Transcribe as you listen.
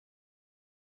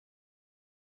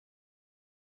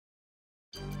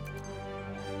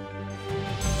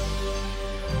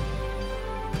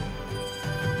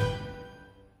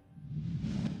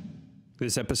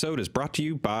This episode is brought to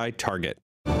you by Target.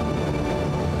 Hello,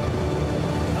 everybody.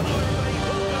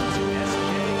 Welcome to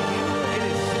SJU. It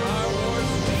is Star Wars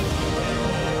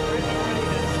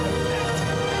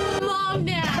week. Mom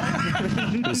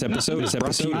now. This episode is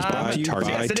brought to you by Target.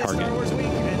 Yes, it is Star Wars week,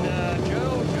 and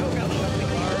Joe got the lovely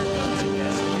card to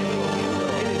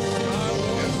SJU. It is Star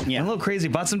Wars. Yeah, I'm a little crazy.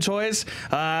 Bought some toys.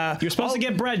 You're supposed to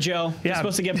get bread, Joe. Yeah. You're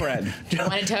supposed to get bread. I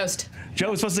wanted toast. Joe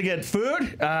was supposed to get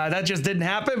food. That just didn't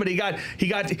happen. But you got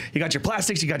your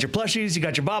plastics, you got your plushies, you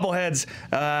got your bobbleheads,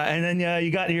 and then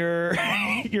you got your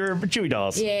your Chewy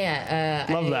dolls. Yeah,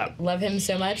 Love I that. Love him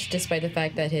so much, despite the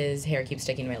fact that his hair keeps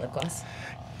sticking to my lip gloss.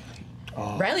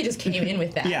 Riley just came in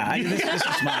with that. Yeah, this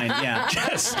is mine. Yeah,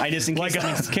 I just in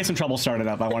case some trouble started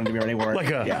up, I wanted to be ready for it.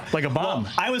 Like a bomb.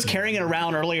 Well, I was carrying it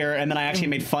around earlier, and then I actually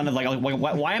made fun of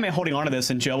why am I holding on to this?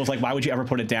 And Joe was like, why would you ever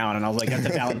put it down? And I was like, that's a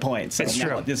valid point. So It's now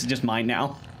true. This is just mine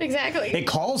now. Exactly. It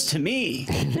calls to me.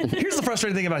 Here's the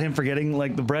frustrating thing about him forgetting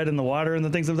like the bread and the water and the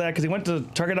things of that, because he went to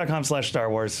Target.com/Star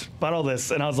Wars, bought all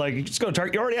this, and I was like, just go to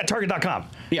Target. You're already at Target.com.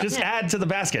 Yeah. Just add to the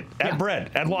basket. Add Yeah.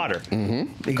 bread. Add water.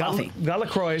 Mm-hmm. He Coffee. got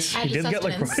LaCroix. Add He did get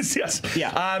sustenance. LaCroix. Yes.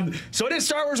 Yeah. So it is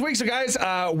Star Wars week. So guys,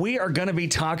 we are going to be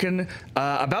talking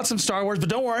about some Star Wars, but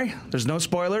don't worry, there's no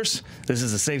spoilers. This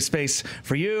is a safe space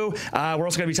for you. We're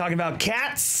also going to be talking about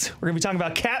cats. We're going to be talking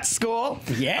about Cat School.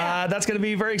 Yeah. That's going to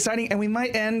be very exciting, and we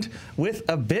might end with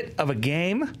a bit of a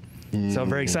game. So I'm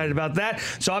very excited about that.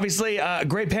 So obviously, a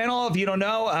great panel. If you don't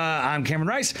know, I'm Cameron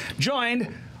Rice, joined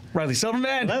Riley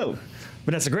Silverman. Hello.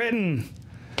 Vanessa Gritton.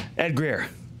 Ed Greer.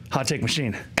 Hot Take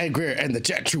Machine. Ed Greer and the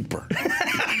Jet Trooper.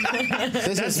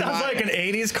 That sounds like an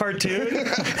 80s cartoon.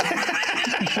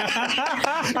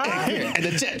 Ed Greer and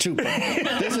the Jet Trooper.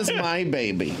 This is my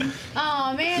baby.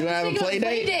 Oh man, You have a let's play go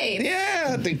date? dates.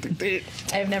 Yeah. I think.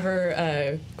 I've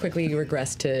never quickly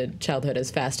regressed to childhood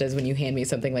as fast as when you hand me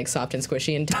something like soft and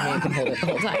squishy and tell me I can hold it the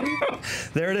whole time.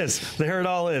 There it is. There it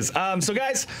all is. So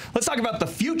guys, let's talk about the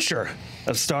future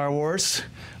of Star Wars.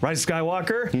 Rise of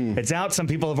Skywalker. It's out. Some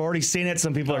people have already seen it.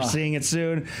 Some people are seeing it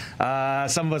soon.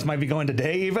 Some of us might be going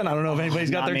today even. I don't know if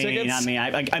anybody's got their tickets. Not me.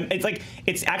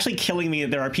 It's actually killing me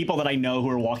that there are people that I know who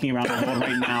are walking around the world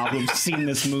right now who've seen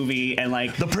this movie and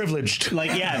like The privileged.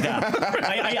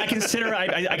 I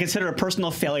consider a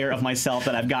personal failure of myself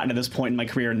that I've gotten to this point in my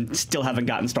career and still haven't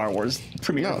gotten Star Wars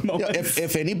premiere No, moments.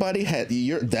 if anybody had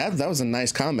that was a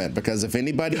nice comment, because if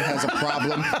anybody has a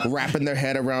problem wrapping their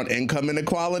head around income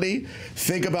inequality,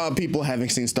 think about people having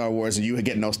seen Star Wars and you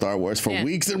get no Star Wars for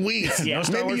weeks and weeks. Yeah. No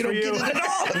Star Maybe Wars you don't for get it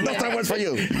at all. No Star Wars for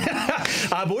you.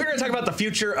 But we're going to talk about the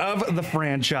future of the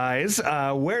franchise,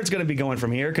 where it's going to be going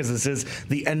from here, because this is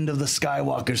the end of the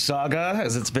Skywalker saga,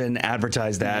 as it's been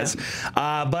advertised as.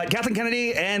 But Kathleen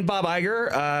Kennedy and Bob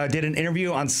Iger did an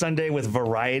interview on Sunday with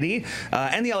Variety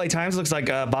and the LA Times. Looks like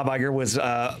Bob Iger was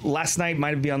last night,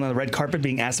 might be on the red carpet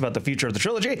being asked about the future of the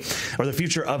trilogy or the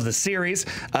future of the series.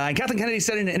 And Kathleen Kennedy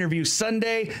said in an interview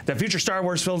Sunday that future Star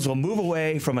Wars films will move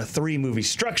away from a 3-movie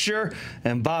structure.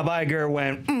 And Bob Iger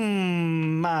went,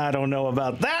 I don't know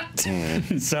about that.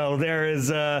 So there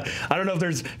is, I don't know if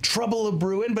there's trouble a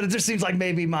brewing, but it just seems like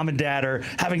maybe mom and dad are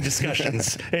having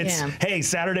discussions. It's, hey,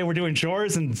 Saturday we're doing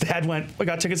chores, and dad went, we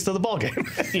got tickets to the ball game.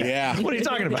 Yeah. What are you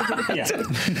talking about?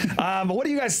 But what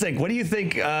do you guys think? What do you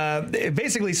think?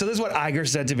 Basically, so this is what Iger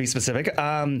said, to be specific.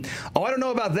 I don't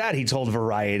know about that, he told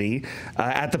Variety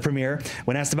at the premiere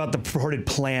when asked about the purported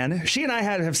plan. She and I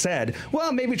have said,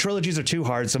 well, maybe trilogies are too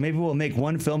hard, so maybe we'll make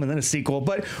one film and then a sequel,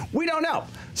 but we don't know.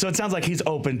 So it sounds like he's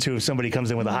open to if somebody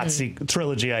comes in with a hot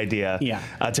trilogy idea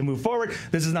to move forward.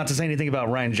 This is not to say anything about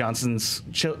Rian Johnson's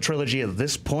trilogy at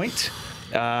this point.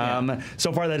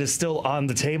 So far, that is still on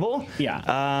the table.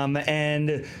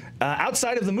 And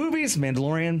outside of the movies,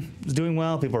 Mandalorian is doing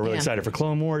well. People are really excited for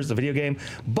Clone Wars, the video game.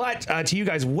 But to you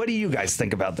guys, what do you guys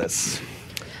think about this?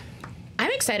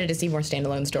 I'm excited to see more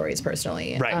standalone stories,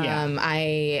 personally. Right.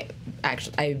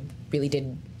 I really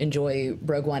did enjoy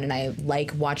Rogue One, and I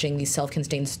like watching these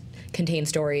self-contained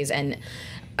stories, and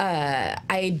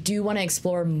I do want to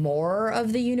explore more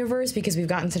of the universe, because we've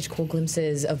gotten such cool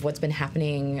glimpses of what's been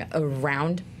happening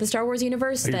around the Star Wars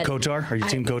universe. Are you Kotar? Are you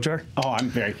Team Kotar? Oh, I'm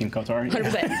very Team Kotar.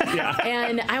 100%.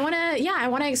 And I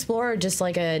want to explore just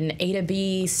like an A to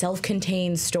B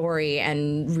self-contained story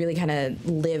and really kind of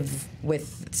live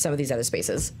with some of these other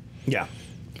spaces. Yeah.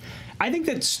 I think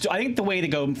the way to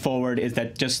go forward is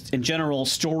that just in general,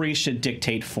 stories should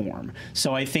dictate form.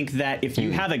 So I think that if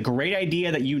you have a great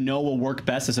idea that you know will work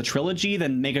best as a trilogy,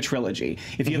 then make a trilogy.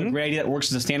 If you have a great idea that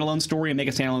works as a standalone story, make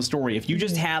a standalone story. If you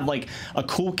just have like a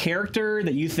cool character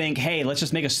that you think, hey, let's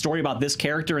just make a story about this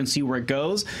character and see where it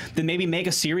goes, then maybe make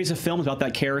a series of films about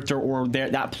that character or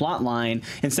that plot line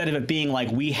instead of it being like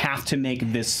we have to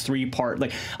make this 3-part.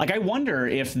 Like I wonder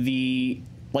if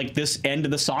this end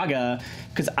of the saga,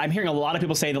 because I'm hearing a lot of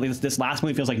people say that this last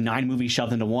movie feels like 9 movies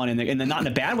shoved into one, and they're not in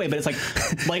a bad way, but it's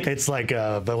like it's like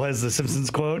but what is the Simpsons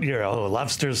quote?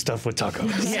 Lobster stuffed with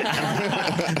tacos.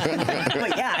 Yeah.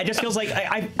 But yeah, it just feels like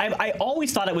I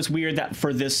always thought it was weird that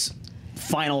for this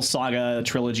final saga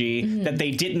trilogy that they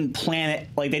didn't plan it,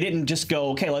 like they didn't just go,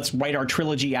 okay, let's write our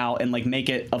trilogy out and like make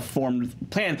it a formed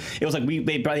plan. It was like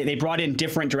they brought in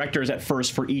different directors at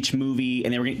first for each movie,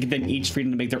 and they were going to give them each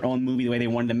freedom to make their own movie the way they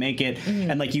wanted to make it.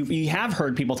 And like you have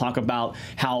heard people talk about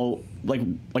how like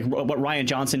what Rian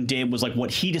Johnson did was like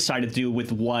what he decided to do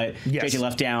with what JJ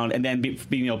left down, and then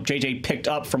JJ picked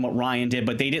up from what Rian did,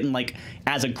 but they didn't like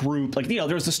as a group, like there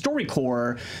was the story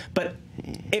core, but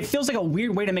it feels like a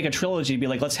weird way to make a trilogy, be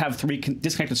like, let's have 3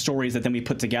 disconnected stories that then we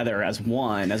put together as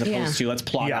one, as opposed to let's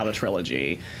plot out a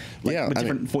trilogy with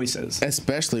different voices.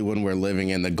 Especially when we're living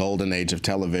in the golden age of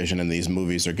television and these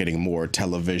movies are getting more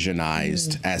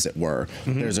televisionized, as it were.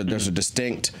 There's a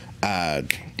distinct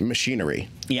machinery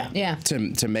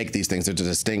to make these things. There's a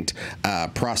distinct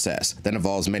process that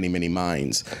involves many, many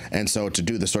minds. And so to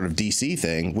do the sort of DC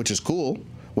thing, which is cool,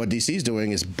 what DC's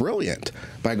doing is brilliant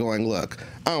by going, look,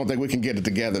 I don't think we can get it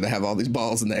together to have all these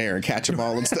balls in the air and catch them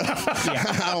all and stuff.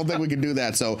 I don't think we can do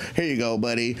that. So here you go,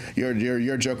 buddy. Your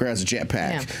Joker has a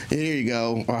jetpack. Here you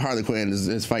go. Or Harley Quinn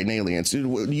is fighting aliens.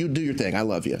 You do your thing. I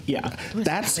love you. Yeah.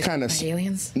 That's kind of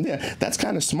aliens. Yeah, that's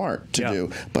kind of smart to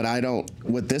do. But I don't,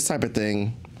 with this type of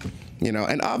thing,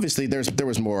 and obviously there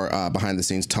was more behind the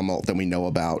scenes tumult than we know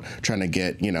about, trying to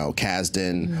get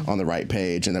Kasdan on the right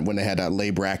page, and then when they had Lay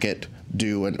Brackett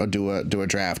do a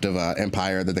draft of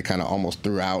Empire that they kind of almost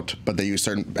threw out, but they used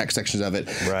certain sections of it.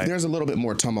 Right. There's a little bit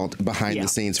more tumult behind the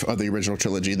scenes of the original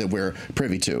trilogy that we're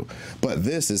privy to, but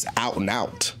this is out and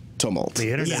out tumult.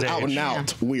 The this is out and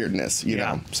out weirdness, you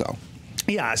know. So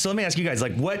let me ask you guys,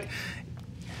 like, what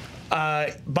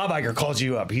Bob Iger calls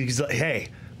you up. He's like, hey,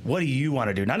 what do you want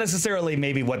to do? Not necessarily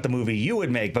maybe what the movie you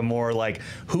would make, but more like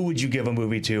who would you give a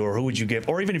movie to, or who would you give,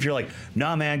 or even if you're like,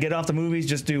 nah, man, get off the movies,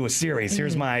 just do a series.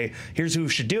 Here's who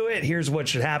should do it. Here's what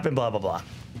should happen. Blah blah blah.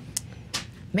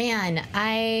 Man,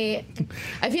 I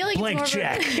feel like blank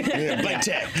check. Blank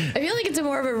check. I feel like it's a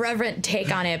more of a reverent take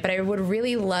on it, but I would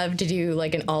really love to do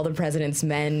like an All the President's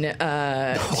Men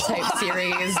type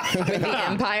series with the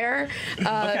Empire.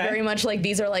 Very much like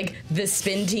these are like the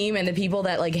spin team and the people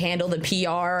that like handle the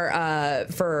PR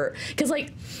because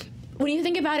like, when you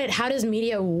think about it, how does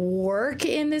media work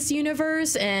in this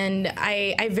universe? And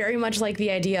I very much like the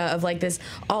idea of like this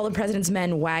All the President's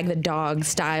Men wag the dog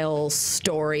style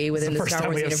story within the Star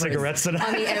Wars universe. Cigarettes on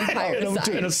the Empire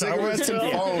side. Cigarettes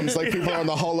and phones, like people on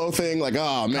the holo thing, like,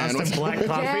 oh man, constant black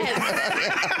coffee.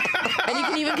 Yes. And you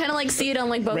can even kind of like see it on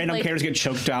like both random characters get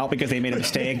choked out because they made a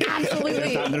mistake.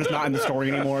 Absolutely. There's not in the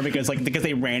story anymore because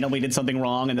they randomly did something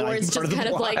wrong, and then or it's just kind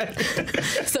of like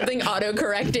something auto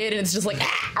corrected, and it's just like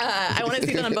I want to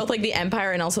see that on both like the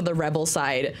Empire and also the Rebel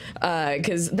side,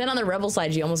 because then on the Rebel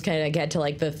side you almost kind of get to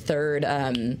like the third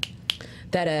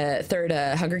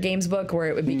Hunger Games book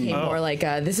where it became more like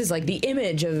this is like the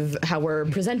image of how we're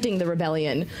presenting the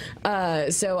rebellion.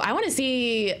 So I want to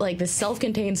see like the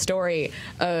self-contained story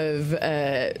of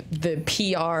the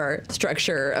PR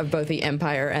structure of both the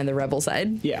Empire and the Rebel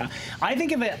side. Yeah, I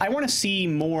think of it. I want to see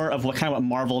more of what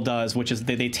Marvel does, which is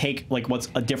they take like what's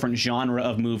a different genre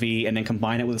of movie and then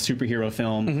combine it with a superhero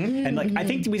film. And like I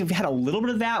think we've had a little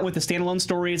bit of that with the standalone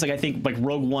stories. Like I think like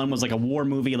Rogue One was like a war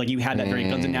movie. Like you had that very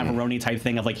Guns and Navarone type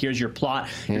thing of like, here's your plot,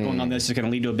 you're going on this, it's going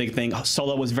to lead to a big thing.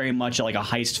 Solo was very much like a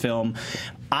heist film.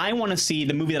 I want to see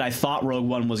the movie that I thought Rogue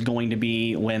One was going to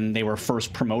be when they were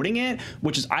first promoting it,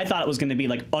 which is I thought it was going to be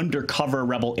like undercover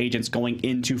Rebel agents going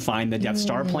in to find the Death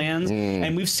Star plans.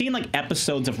 And we've seen like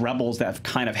episodes of Rebels that have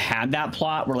kind of had that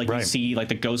plot where like you see like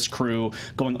the Ghost crew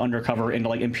going undercover into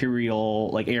like Imperial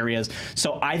like areas.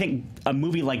 So I think a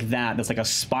movie like that's like a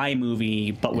spy movie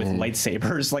but with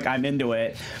lightsabers, like I'm into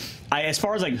it. As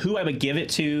far as like who I would give it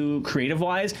to creative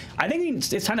wise, I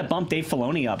think it's time to bump Dave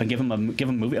Filoni up and give him a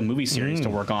movie series to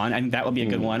work on. I think that would be a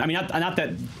good one. I mean, not that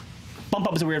bump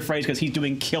up is a weird phrase because he's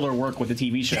doing killer work with the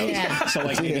TV show. Yeah. So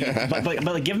like, but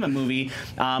like, give him a movie.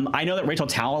 I know that Rachel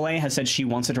Talalay has said she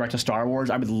wants to direct a Star Wars.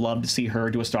 I would love to see her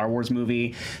do a Star Wars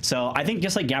movie. So I think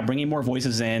just like bringing more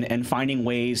voices in and finding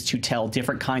ways to tell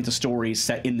different kinds of stories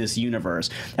set in this universe.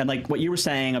 And like what you were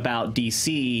saying about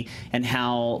DC and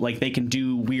how like they can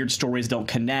do weird stories don't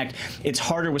connect. It's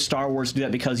harder with Star Wars to do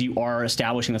that because you are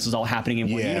establishing this is all happening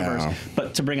in one universe.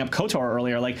 But to bring up KOTOR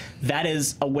earlier, like that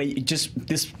is a way. Just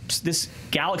this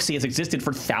galaxy has existed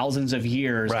for thousands of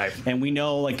years, right? And we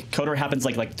know like KOTOR happens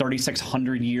like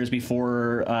 3,600 years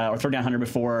before or 3,900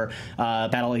 before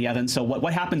Battle of Yavin. So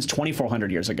what happens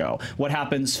 2,400 years ago? What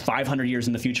happens 500 years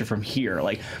in the future from here?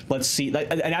 Like let's see.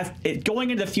 Going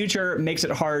into the future makes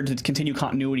it hard to continue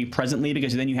continuity presently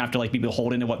because then you have to like be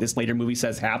beholden to what this later movie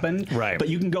says happened. Right. But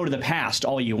you can go to the past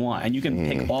all you want, and you can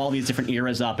pick all these different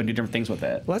eras up and do different things with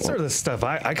it. Well, that's sort of the stuff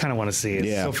I kind of want to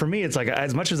see. So for me, it's like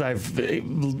as much as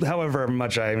however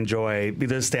much I enjoy the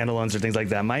standalones or things like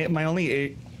that, my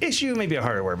only issue, maybe a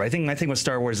harder word, but I think my thing with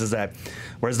Star Wars is that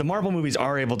whereas the Marvel movies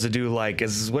are able to do like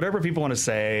is whatever people want to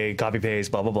say, copy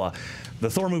paste, blah blah blah, the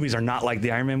Thor movies are not like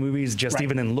the Iron Man movies, just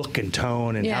even in look and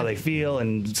tone and how they feel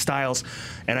and styles.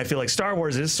 And I feel like Star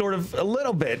Wars is sort of a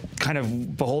little bit kind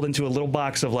of beholden to a little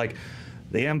box of like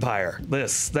the Empire,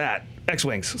 this, that,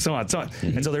 X-Wings, so on, so on.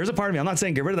 And so there's a part of me, I'm not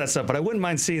saying get rid of that stuff, but I wouldn't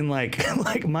mind seeing like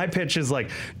my pitch is like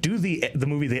do the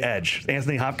movie The Edge,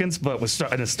 Anthony Hopkins, but with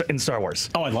in Star Wars.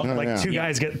 Oh, I love that. Like two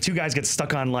guys get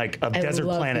stuck on like a desert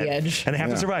planet and they have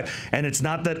to survive. And it's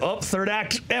not that third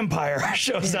act Empire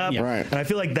shows up. Right. And I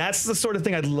feel like that's the sort of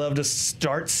thing I'd love to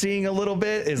start seeing a little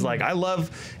bit is like I love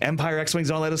Empire,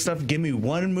 X-Wings, all that stuff. Give me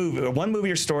one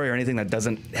movie or story or anything that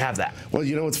doesn't have that. Well,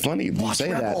 you know what's funny? You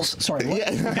say Rebels. that. Sorry.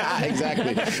 Yeah,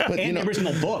 exactly. But And the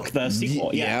original book, the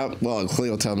sequel. Yeah. Well,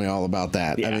 Cleo tell me all about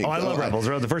that. Yeah. I mean, I love Rebels.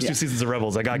 The first two seasons of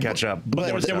Rebels, I got to catch up.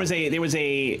 But there was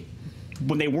a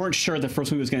when they weren't sure the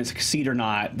first movie was going to succeed or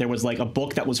not, there was like a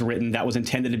book that was written that was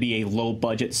intended to be a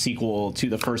low-budget sequel to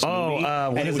the first movie,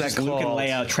 and it was just Luke and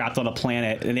Leia trapped on a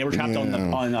planet, and they were trapped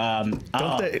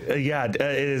it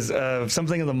is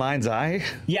something of the Mind's Eye.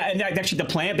 Yeah, and actually the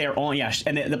planet they're on,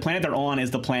 and the planet they're on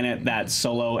is the planet that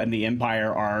Solo and the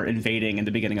Empire are invading in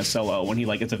the beginning of Solo when he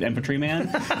like is an infantryman.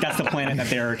 That's the planet that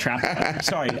they're trapped on.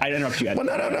 Sorry, I interrupted you. Well,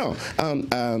 no.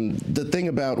 The thing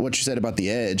about what you said about The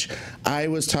Edge,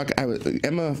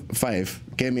 Emma Fife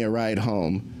gave me a ride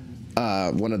home.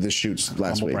 One of the shoots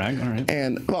last week. Brag, all right.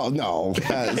 And, well, no.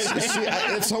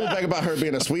 It's humble brag about her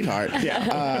being a sweetheart.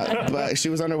 Yeah. But she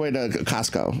was on her way to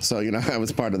Costco. So, I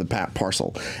was part of the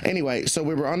parcel. Anyway, so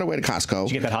we were on our way to Costco.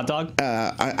 Did you get that hot dog?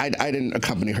 I didn't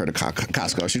accompany her to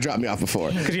Costco. She dropped me off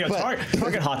before. Because,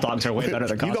 Target hot dogs are way better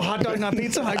than Costco. You go hot dog, not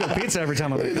pizza? I go pizza every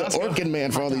time I go to Costco. The Orkin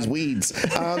man for all these weeds.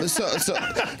 So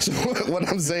what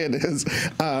I'm saying is,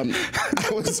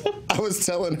 I was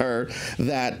telling her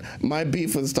that my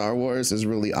beef with Star Wars is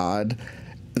really odd.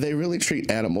 They really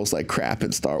treat animals like crap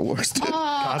in Star Wars, too.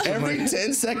 Every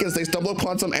 10 seconds, they stumble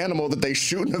upon some animal that they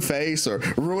shoot in the face or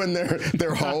ruin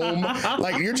their home.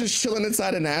 Like, you're just chilling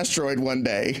inside an asteroid one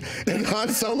day, and Han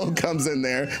Solo comes in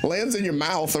there, lands in your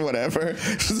mouth or whatever,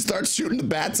 starts shooting the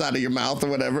bats out of your mouth or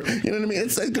whatever. You know what I mean?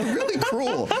 It's really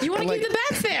cruel. You want to keep the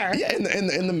bats there. Yeah,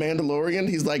 in the Mandalorian,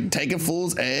 he's like taking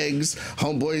fools' eggs,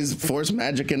 homeboys force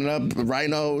magicking up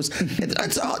rhinos.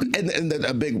 It's all, and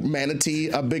a big manatee,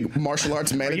 a big martial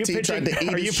arts manatee.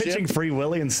 Are you pitching Free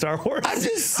Willy in Star Wars? I'm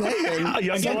just saying.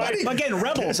 Again,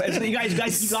 Rebels. You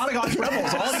guys, you gotta watch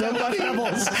Rebels. Somebody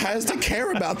has to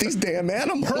care about these damn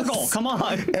animals. Purgle, come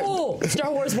on. Oh,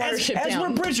 Star Wars Watership Down. Ezra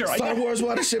Bridger. Star Wars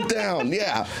Watership Down.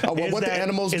 Yeah. What the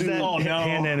animals do. Oh no.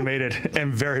 Hand animated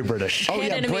and very British. Oh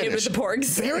yeah, animated British. with the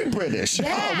porgs. Very British.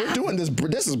 Yeah. Oh, we're doing this.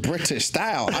 This is British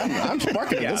style. I'm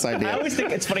marketing this idea. I always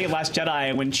think it's funny in Last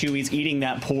Jedi when Chewie's eating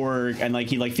that porg and like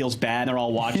he like feels bad and they're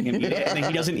all watching him eat it and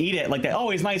then he doesn't eat it. Like that. Oh,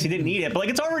 he's nice. He didn't eat it, but like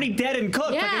it's already dead and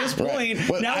cooked. Like at this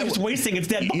point, now he's just wasting its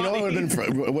dead body. You know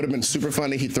what would have been super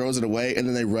funny? He throws it away and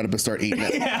then they run up and start eating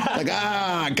it. Like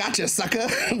gotcha, sucker.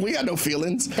 We got no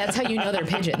feelings. That's how you know they're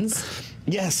pigeons.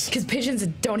 Yes. Because pigeons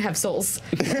don't have souls.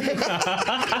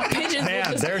 Pigeons.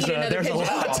 Man, there's a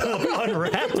lot to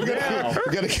unwrap. We're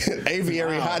gonna get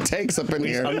aviary hot takes up in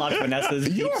here. Unlock Vanessa's.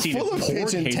 You are full of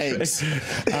pigeon takes. I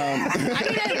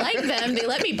mean, I like them. They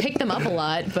let me pick them up a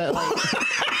lot, but like.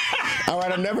 All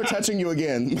right, I'm never touching you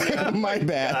again. My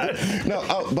bad. No,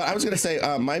 but I was going to say,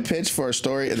 my pitch for a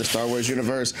story in the Star Wars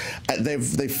universe,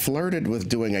 they flirted with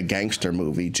doing a gangster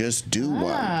movie. Just do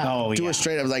one. Do it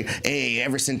straight up. Like, hey,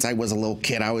 ever since I was a little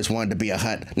kid, I always wanted to be a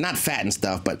Hutt. Not fat and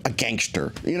stuff, but a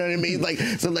gangster. You know what I mean? Like,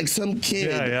 so like some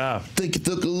kid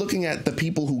looking at the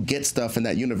people who get stuff in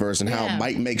that universe and how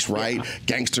might makes right,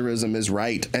 gangsterism is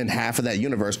right, and half of that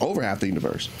universe, over half the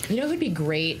universe. You know who'd be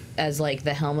great as like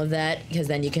the helm of that, because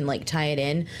then you can like tie it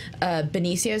in.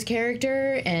 Benicio's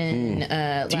character in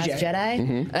Last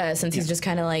Jedi, since he's just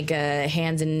kind of like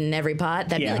hands in every pot.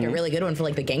 That'd be like a really good one for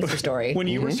like the gangster story. When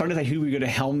you were starting to say who we were going to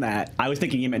helm that, I was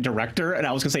thinking you meant director, and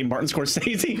I was going to say Martin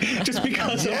Scorsese, just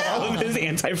because of all of his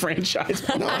anti-franchise.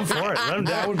 No, I'm for it.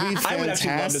 That would be fantastic. I would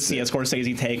actually love to see a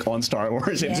Scorsese take on Star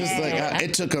Wars. Just like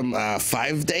it took him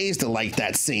 5 days to like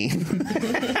that scene.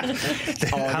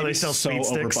 How they sell so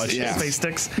space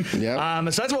sticks. Yeah.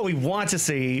 So that's what we want to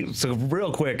see. So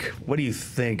real quick, what do you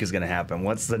think is going to happen?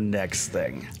 What's the next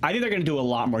thing? I think they're going to do a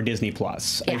lot more Disney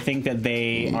Plus. I think that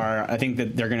they are. I think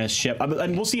that they're going to ship,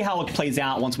 and we'll see how it plays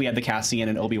out once we have the Cassian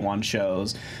and Obi-Wan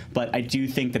shows. But I do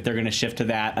think that they're going to shift to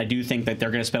that. I do think that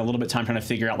they're going to spend a little bit of time trying to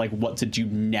figure out like what to do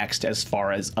next as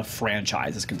far as a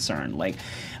franchise is concerned. Like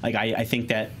I think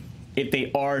that if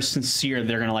they are sincere,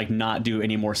 they're gonna like not do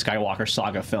any more Skywalker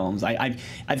saga films. I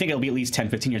think it'll be at least 10,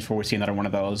 15 years before we see another one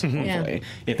of those. Hopefully,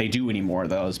 if they do any more of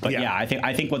those. But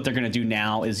I think what they're gonna do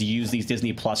now is use these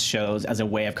Disney Plus shows as a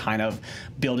way of kind of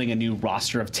building a new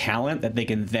roster of talent that they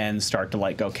can then start to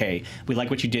like, okay, we like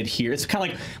what you did here. It's kind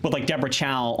of like with like Deborah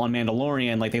Chow on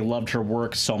Mandalorian. Like they loved her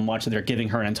work so much that they're giving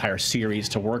her an entire series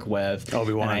to work with.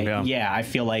 Obi-Wan, I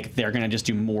feel like they're gonna just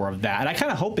do more of that, and I kind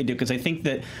of hope they do, because I think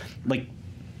that like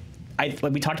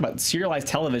we talked about, serialized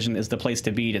television is the place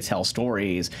to be to tell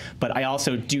stories, but I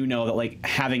also do know that like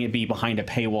having it be behind a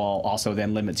paywall also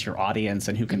then limits your audience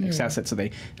and who can access it, so they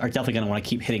are definitely going to want to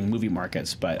keep hitting movie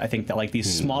markets. But I think that like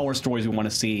these smaller stories we want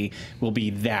to see will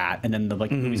be that, and then the like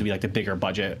movies will be like the bigger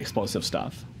budget explosive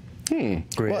stuff.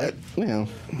 Great. Well,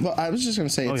 I was just going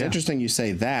to say, it's interesting you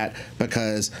say that,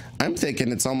 because I'm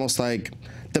thinking it's almost like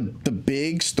the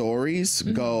big stories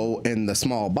go in the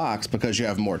small box because you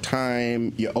have more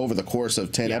time over the course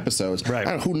of 10 episodes.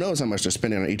 Right. Who knows how much they're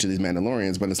spending on each of these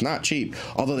Mandalorians, but it's not cheap.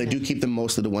 Although they do keep them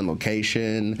mostly to one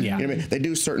location. You know what I mean? They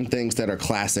do certain things that are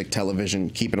classic television,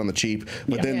 keep it on the cheap,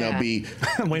 but then they'll be...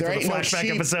 I'm waiting for the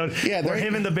flashback episode where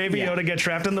him and the baby Yoda get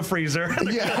trapped in the freezer.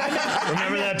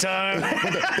 Remember that time?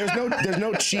 There's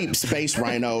no cheap space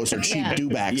rhinos or cheap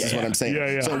dewbacks is what I'm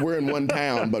saying. So we're in one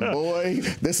town, but boy,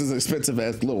 this is expensive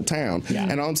as little town.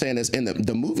 And all I'm saying is, in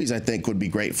the movies, I think would be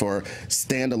great for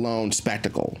standalone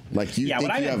spectacle. Like you.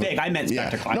 When I meant big, I meant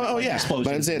spectacle.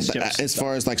 But I'm saying, as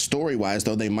far as like story wise,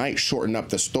 though, they might shorten up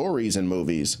the stories in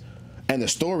movies. And the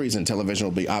stories in television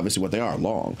will be obviously what they are,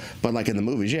 long. But like in the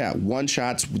movies, one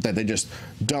shots that they just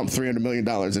dump $300 million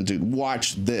into.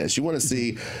 Watch this. You want to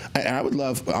see, and I would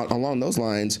love, along those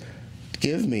lines,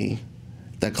 give me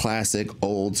the classic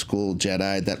old school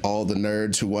Jedi that all the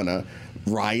nerds who want to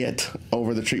riot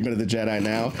over the treatment of the Jedi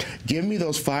now. Give me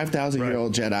those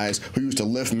 5,000-year-old Jedis who used to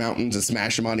lift mountains and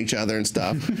smash them on each other and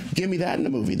stuff. Give me that in the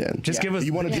movie then. Just give us.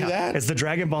 You want to do that? It's the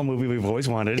Dragon Ball movie we've always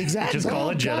wanted. Exactly. Just call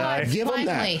it Jedi. Give them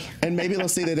that. And maybe they'll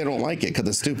see that they don't like it because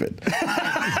it's stupid.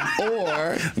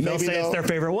 Or they'll say it's their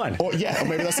favorite one. Or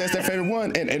maybe they'll say it's their favorite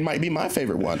one, and it might be my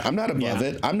favorite one. I'm not above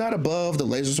it. I'm not above the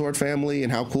Laser Sword family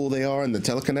and how cool they are and the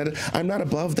telekinetic. I'm not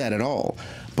above that at all.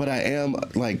 But I am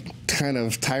like kind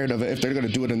of tired of it if they're going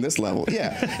to do it in this level.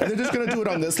 If they're just going to do it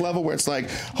on this level where it's like,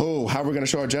 oh, how are we going to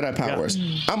show our Jedi powers?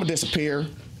 I'm going to disappear.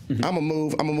 I'm gonna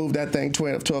move that thing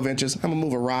 12 inches. I'm gonna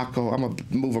move a rock, or I'm gonna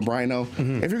move a rhino.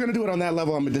 If you're gonna do it on that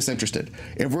level, I'm disinterested.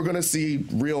 If we're gonna see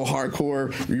real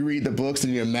hardcore, you read the books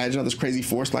and you imagine all this crazy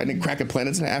force lightning cracking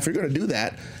planets in half, you're gonna do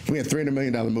that. Give me a $300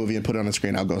 million movie and put it on the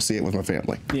screen. I'll go see it with my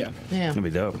family. That'd be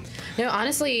dope. No,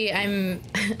 honestly, I'm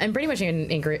pretty much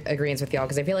in agreement with y'all,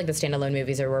 because I feel like the standalone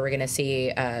movies are where we're gonna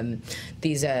see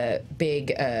these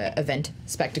big event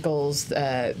spectacles,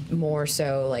 more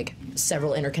so like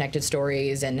several interconnected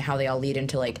stories and how they all lead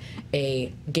into like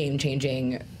a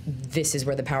game-changing, this is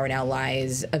where the power now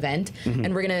lies event.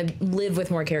 And we're gonna live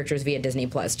with more characters via Disney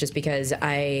Plus, just because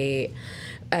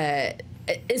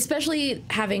especially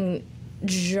having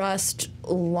just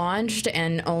launched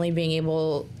and only being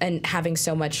able and having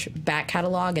so much back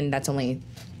catalog, and that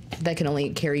can only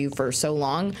carry you for so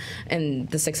long, and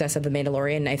the success of The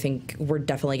Mandalorian, I think we're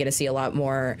definitely going to see a lot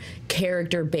more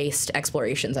character-based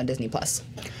explorations on Disney Plus.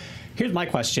 Here's my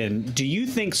question. Do you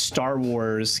think Star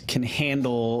Wars can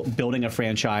handle building a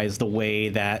franchise the way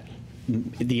that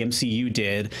the MCU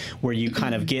did, where you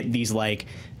kind of get these like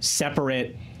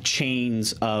separate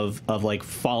chains of like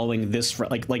following this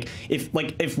like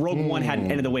if Rogue One had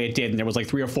ended the way it did, and there was like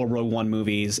 3 or 4 Rogue One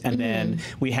movies, and then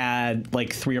we had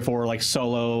like 3 or 4 like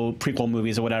solo prequel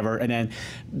movies or whatever, and then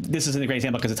this isn't a great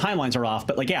example because the timelines are off,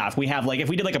 but like if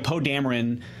we did like a Poe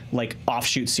Dameron like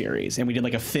offshoot series, and we did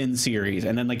like a Finn series,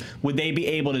 and then like would they be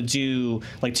able to do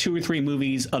like 2 or 3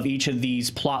 movies of each of these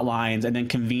plot lines and then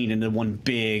convene into one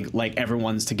big like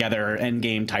everyone's together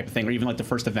Endgame type of thing, or even like the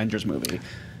first Avengers movie?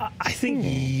 I think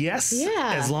yes,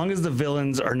 as long as the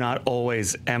villains are not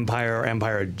always Empire or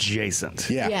Empire adjacent.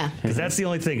 Yeah. Because that's the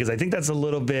only thing, because I think that's a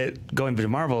little bit, going to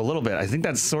Marvel a little bit, I think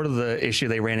that's sort of the issue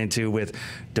they ran into with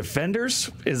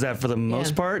Defenders, is that for the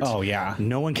most part,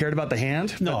 no one cared about the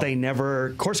hand, but they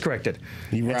never course corrected.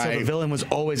 And so the villain was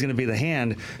always going to be the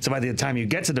hand, so by the time you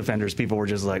get to Defenders, people were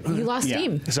just like, you lost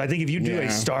steam. So I think if you do a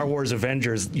Star Wars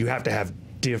Avengers, you have to have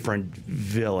different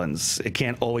villains. It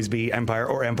can't always be Empire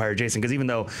or Empire adjacent, because even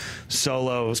though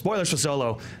Solo, spoilers for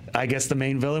Solo, I guess the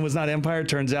main villain was not Empire.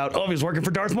 Turns out, he was working for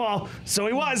Darth Maul, so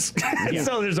he was.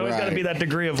 So there's always got to be that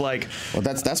degree of like. Well,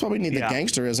 that's why we need the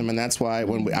gangsterism, and that's why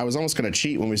when I was almost going to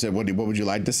cheat when we said, what would you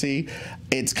like to see?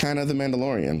 It's kind of the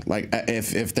Mandalorian. Like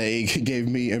if they gave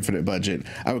me infinite budget,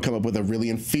 I would come up with a really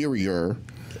inferior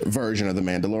version of the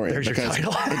Mandalorian. There's because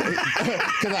your title.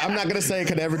 Because I'm not going to say I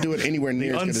could ever do it anywhere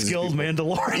near the unskilled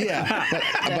Mandalorian. Yeah,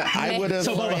 but I would have.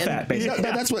 So Boba Fett, basically.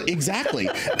 No, that's what exactly.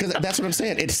 Because that's what I'm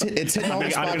saying. It's hitting all the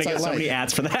spots I like. I'm going to get so many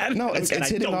ads for that. No, it's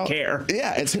hitting I don't care.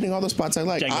 Yeah, it's hitting all the spots I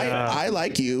like. I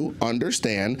like you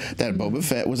understand that Boba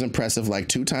Fett was impressive like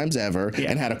 2 times ever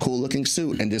and had a cool looking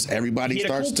suit, and just everybody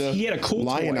starts to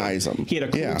lionize him. He had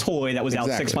a cool toy that was out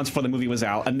 6 months before the movie was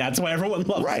out, and that's why everyone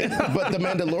loved it. Right, but the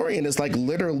Mandalorian is like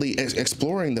literally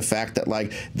exploring the fact that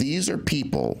like these are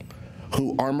people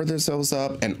who armor themselves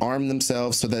up and arm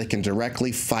themselves so that they can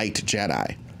directly fight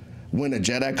Jedi. When a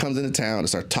Jedi comes into town and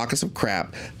starts talking some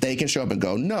crap, they can show up and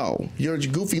go, no, you're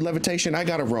goofy levitation, I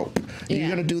got a rope. You're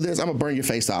going to do this, I'm going to burn your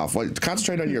face off. Well,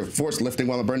 concentrate on your force lifting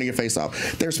while I'm burning your face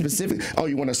off. They're specific,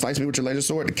 you want to slice me with your laser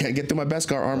sword? Can't get through my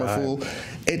Beskar armor, fool.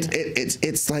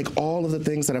 It's like all of the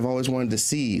things that I've always wanted to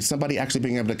see. Somebody actually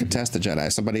being able to contest the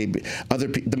Jedi.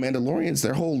 The Mandalorians,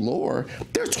 their whole lore,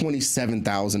 there's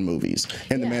 27,000 movies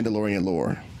in the Mandalorian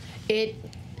lore.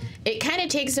 It kind of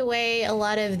takes away a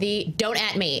lot of the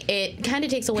It kind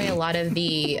of takes away a lot of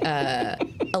the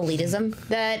elitism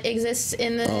that exists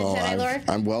in the Jedi lore.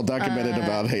 I'm well documented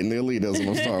about hating the elitism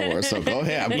of Star Wars, so go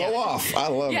ahead, go off. I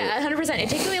love it. Yeah, 100%. It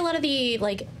takes away a lot of the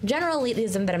like general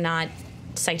elitism that I'm not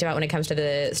psyched about when it comes to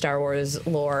the Star Wars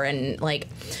lore, and like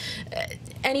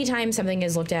anytime something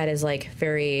is looked at as like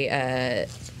very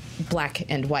black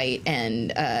and white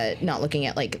and not looking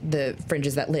at like the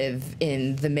fringes that live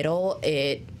in the middle,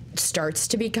 it starts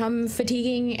to become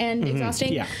fatiguing and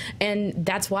exhausting. Yeah. And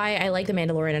that's why I like The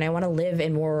Mandalorian, and I want to live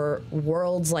in more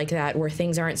worlds like that where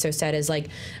things aren't so set as like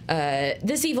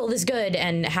this evil, this good,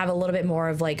 and have a little bit more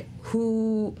of like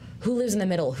who lives in the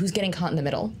middle, who's getting caught in the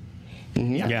middle.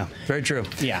 Yeah, very true.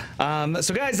 Yeah.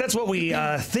 So guys, that's what we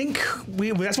think.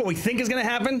 That's what we think is going to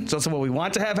happen. It's also what we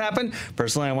want to have happen.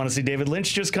 Personally, I want to see David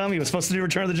Lynch just come. He was supposed to do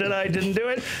Return of the Jedi, didn't do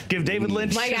it. Give David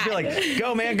Lynch. My God. Be like,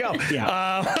 go man, go.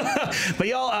 Yeah. But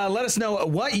y'all, let us know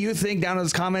what you think down in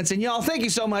those comments. And y'all, thank you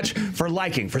so much for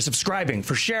liking, for subscribing,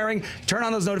 for sharing. Turn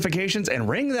on those notifications and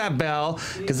ring that bell,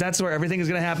 because that's where everything is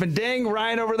going to happen. Ding,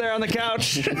 Ryan over there on the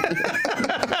couch.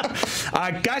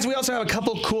 Guys, we also have a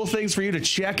couple cool things for you to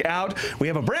check out. We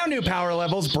have a brand new power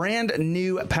levels.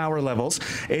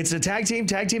 It's a tag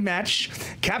team match.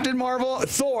 Captain Marvel,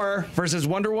 Thor versus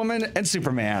Wonder Woman and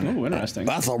Superman. Ooh, interesting.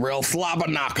 That's a real slobber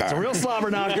knocker. It's a real slobber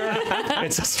knocker.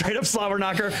 It's a straight up slobber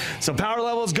knocker. So power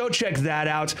levels, go check that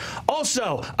out.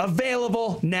 Also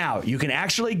available now. You can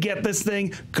actually get this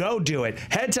thing. Go do it.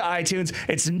 Head to iTunes.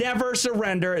 It's Never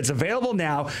Surrender. It's available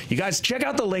now. You guys check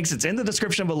out the links. It's in the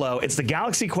description below. It's the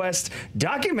Galaxy Quest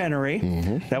documentary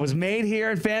that was made here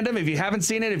in Fandom. If you haven't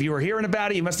seen it, if you were hearing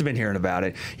about it, you must have been hearing about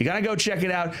it. You gotta go check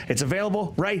it out. It's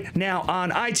available right now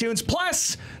on iTunes.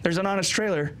 Plus, there's an honest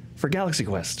trailer for Galaxy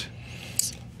Quest.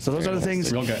 So those are the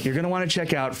things you're going to want to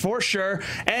check out for sure.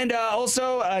 And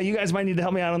also, you guys might need to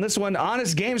help me out on this one.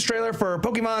 Honest Games trailer for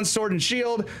Pokemon Sword and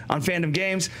Shield on Fandom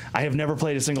Games. I have never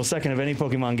played a single second of any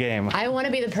Pokemon game. I want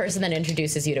to be the person that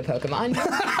introduces you to Pokemon.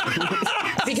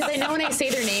 Because I know when I say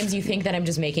their names, you think that I'm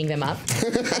just making them up.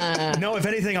 No, if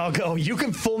anything, I'll go, you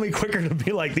can fool me quicker to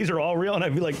be like, these are all real. And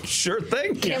I'd be like, sure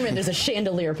thing. Cameron, there's a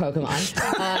chandelier Pokemon.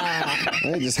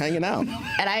 Hey, just hanging out.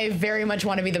 And I very much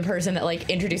want to be the person that like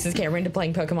introduces Cameron to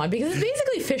playing Pokemon Pokemon because it's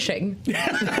basically fishing.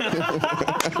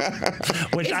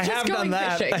 Which It's I just have done going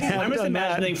that. fishing. I'm just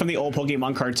imagining from the old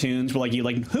Pokemon cartoons where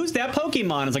who's that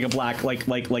Pokemon? It's like a black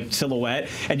like silhouette,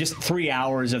 and just 3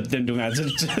 hours of them doing that.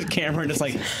 It's just camera and just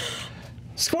like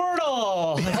Squirtle.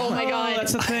 Oh my god,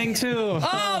 that's a thing too.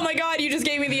 Oh my god, you just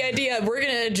gave me the idea. We're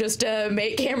gonna just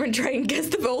make Cameron try and guess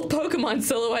the old Pokemon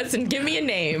silhouettes and give me a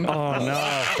name. Oh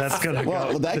no, that's gonna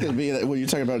Well, that could be when you're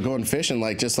talking about going fishing,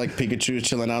 like just like Pikachu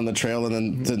chilling out on the trail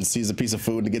and then sees a piece of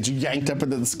food and gets yanked up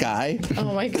into the sky.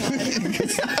 Oh my god.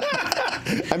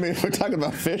 I mean, we're talking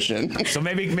about fishing. So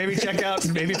maybe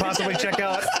possibly check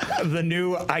out the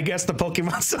new, I guess, the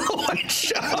Pokemon Silhouette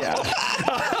show. Yeah.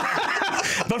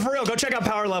 But for real, go check out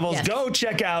Power Levels. Yes. Go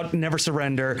check out Never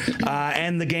Surrender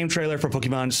and the game trailer for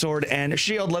Pokemon Sword and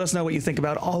Shield. Let us know what you think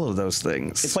about all of those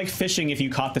things. It's like fishing if you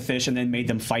caught the fish and then made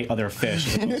them fight other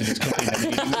fish. It's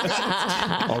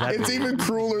even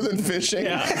crueler than fishing.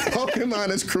 Yeah. Pokemon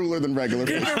is crueler than regular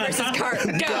fish. Goober versus Cart.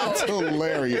 Go. That's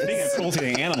hilarious. Speaking of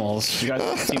cruelty to animals, you guys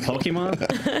seen Pokemon?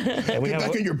 And we Get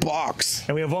have back in your box.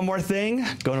 and we have one more thing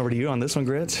going over to you on this one,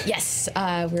 Grit. Yes,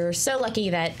 we're so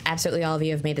lucky that absolutely all of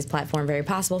you have made this platform very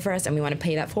possible for us, and we want to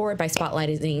pay that forward by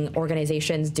spotlighting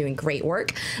organizations doing great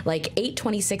work like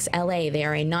 826 LA. They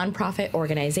are a nonprofit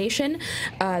organization.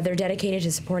 They're dedicated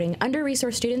to supporting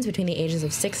under-resourced students between the ages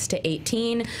of 6 to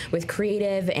 18 with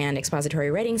creative and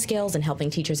expository writing skills and helping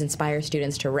teachers inspire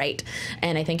students to write.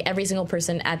 And I think every single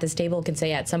person at this table can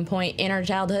say at some point in our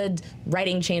childhood,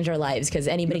 writing changed our lives because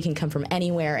anybody can come from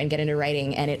anywhere and get into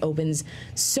writing, and it opens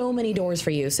so many doors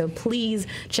for you. So please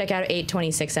check out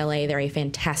 826 LA. They're a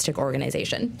fantastic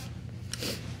organization.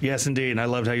 Yes, indeed. And I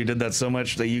loved how you did that so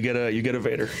much that you get a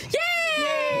Vader.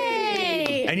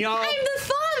 Yay! And y'all, I'm the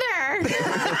father.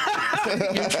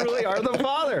 you truly are the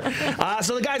father.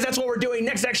 So, guys, that's what we're doing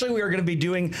next. Actually, we are going to be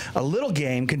doing a little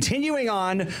game, continuing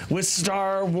on with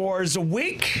Star Wars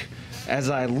Week. As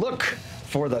I look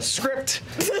for the script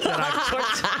that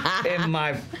I put in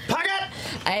my pocket.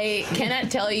 I cannot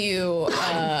tell you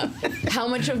how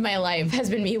much of my life has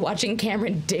been me watching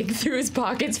Cameron dig through his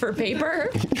pockets for paper.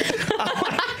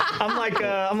 I'm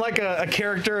like a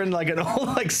character in like an old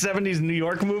like 70s New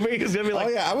York movie. It's gonna be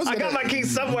like, I got my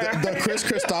keys somewhere. The Chris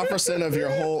Christopherson of your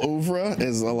whole ouvre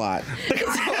is a lot. Where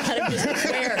is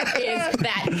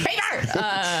that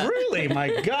paper? Really,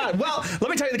 my God. Well, let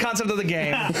me tell you the concept of the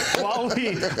game while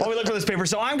we look for this paper.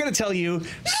 So I'm going to tell you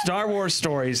Star Wars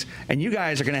stories, and you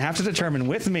guys are going to have to determine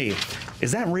with me,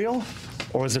 is that real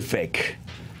or is it fake?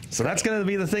 So that's going to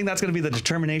be the thing. That's going to be the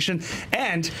determination.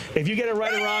 And if you get it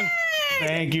right or wrong,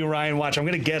 thank you, Ryan. Watch, I'm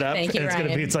going to get up, Thank you, and it's going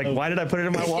to be. It's like, why did I put it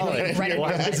in my wallet? Right.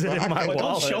 Why is it in my wallet?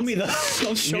 Don't show me the.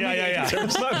 Don't show me. Yeah.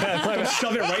 It's my bad. Don't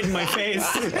shove it right in my face.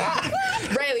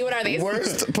 Riley, what are these?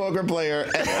 Worst poker player.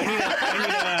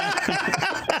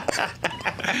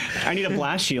 I need a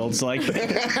blast shield. So like.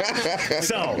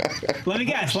 So Let me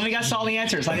guess all the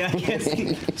answers.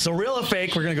 So real or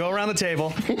fake? We're going to go around the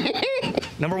table.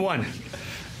 Number one.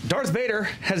 Darth Vader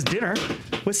has dinner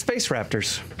with space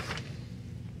raptors.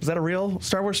 Is that a real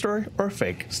Star Wars story or a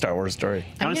fake Star Wars story?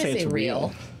 I'm going to say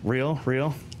real. Real?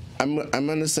 I'm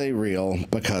gonna say real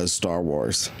because Star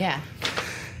Wars. Yeah.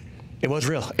 It was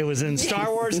real. It was in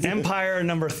Star Wars Empire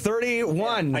number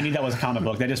 31. I knew that was a comic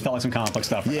book. That just felt like some comic book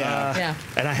stuff. Yeah.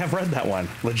 And I have read that one.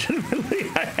 Legitimately,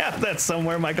 I have that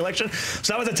somewhere in my collection.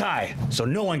 So that was a tie. So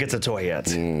no one gets a toy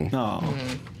yet. Oh.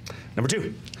 Number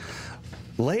two.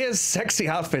 Leia's sexy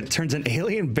outfit turns an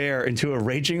alien bear into a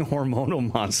raging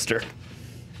hormonal monster.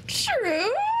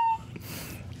 True.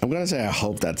 I'm gonna say I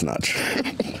hope that's not true.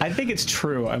 I think it's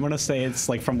true. I'm gonna say it's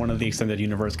like from one of the extended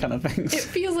universe kind of things. It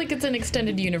feels like it's an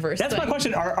extended universe. That's my thing.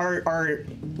 question. Are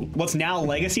what's now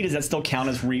legacy? Does that still count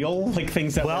as real? Like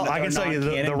things that? Well, that I are can tell you the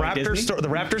non-canon, like Raptor Disney? the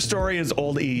Raptor story is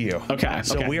old EU. Okay.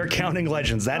 So we are counting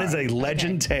legends. That is a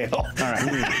legend tale. All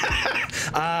right.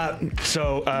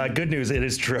 Good news, it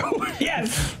is true.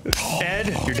 Yes.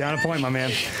 Ed, you're down a point, my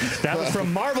man. That was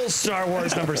from Marvel's Star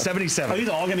Wars number Are 77. these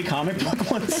all gonna be comic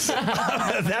book ones?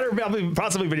 That or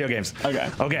possibly video games.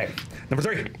 Okay. Number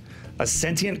three. A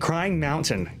sentient crying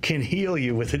mountain can heal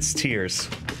you with its tears.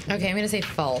 Okay, I'm going to say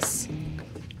false.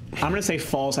 I'm gonna say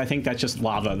false. I think that's just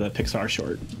Lava, the Pixar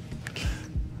short.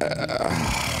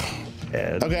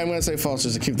 Ed. Okay, I'm gonna say false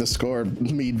just to keep the score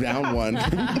me down one,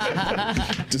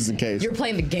 just in case. You're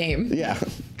playing the game. Yeah.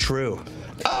 True.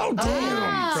 Oh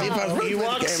damn! See if I really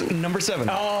played the Ewoks game. number 7.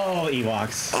 Oh,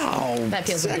 Ewoks. Oh, That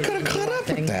feels I like could have caught up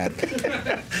with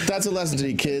that. That's a lesson to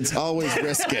you kids. Always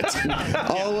risk it.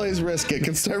 Always risk it.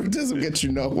 Conservatism gets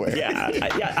you nowhere. Yeah.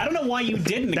 I don't know why you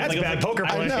didn't. That's Like, bad like, poker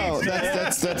I play. know.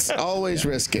 That's always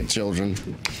risk it, children.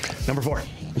 Number 4.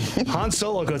 Han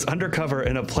Solo goes undercover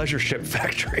in a pleasure ship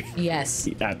factory. Yes.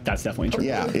 That's definitely true.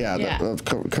 Yeah.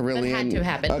 Carillion, That had to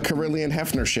happen. Carillion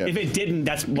Hefner ship. If it didn't,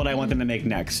 that's what I want them to make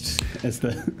next. It's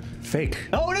the fake.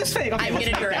 Oh, it is fake. Okay, I'm going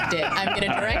to direct it. I'm going to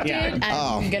direct it.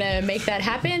 I'm going to make that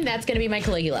happen. That's going to be my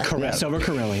Caligula. Correct. Over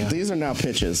Corellia. These are now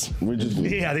pitches.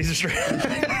 Yeah, these are straight.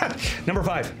 Number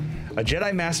 5. A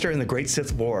Jedi Master in the Great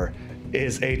Sith War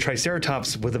is a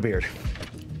Triceratops with a beard.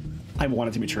 I want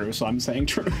it to be true, so I'm saying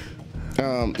true.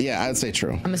 Yeah, I'd say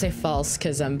true. I'm going to say false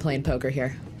because I'm playing poker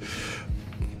here.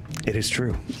 It is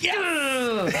true.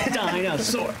 Yeah!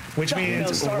 Dinosaur. Which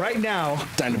means right now,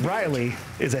 Riley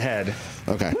is ahead.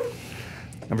 Okay.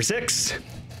 Number 6.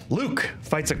 Luke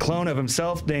fights a clone of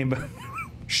himself named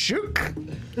Shook.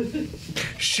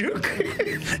 Shook.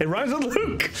 It rhymes with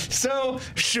Luke. So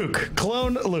Shook,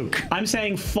 clone Luke. I'm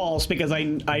saying false because I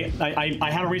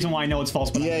have a reason why I know it's false.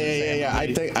 But Yeah.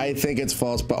 I think it's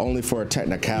false, but only for a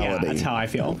technicality. Yeah, that's how I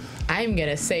feel. I'm going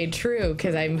to say true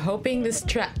because I'm hoping this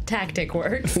tactic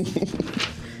works.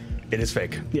 It is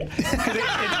fake. Yeah.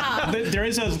 There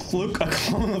is a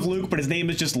clone of Luke, but his name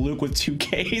is just Luke with 2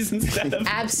 Ks instead of.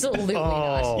 Absolutely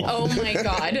not. Oh my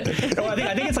God. Oh,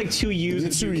 I think it's like 2 U's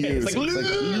and 2 Ks. It's like Luke.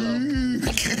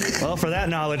 Well, for that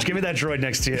knowledge, give me that droid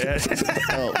next to you.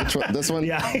 Oh, which one? This one?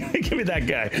 Yeah, give me that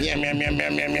guy. Yum.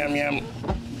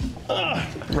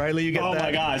 Riley, you get that? Oh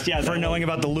my gosh, yeah. For knowing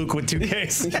about the Luke with 2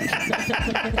 Ks.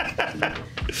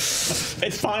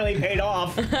 It's finally paid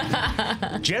off.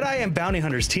 Jedi and bounty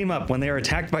hunters team up when they are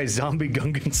attacked by zombie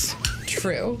Gungans.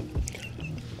 True.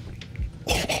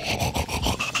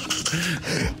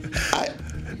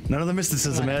 None of the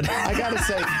mysticism, Ed. I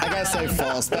gotta say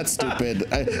false. That's stupid.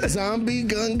 Zombie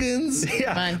Gungans?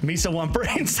 Yeah. Fine. Misa want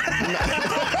brains.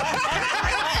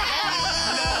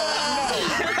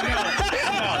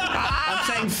 I'm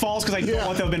saying false because I don't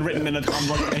want to have been written in a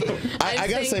comic book. I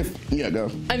gotta say, yeah,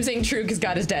 go. I'm saying true because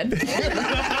God is dead.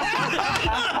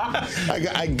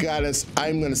 I'm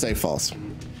gonna say false.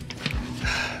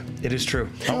 It is true.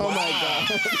 Oh my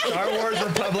God. Star Wars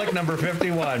Republic number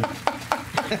 51.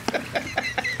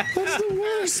 That's the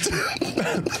worst.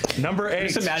 Number 8.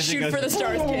 Just imagining Shoot for the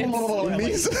stars,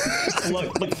 kids.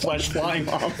 Look, flesh flying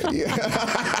off.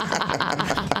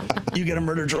 You get a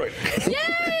murder droid.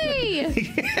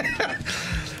 Yay!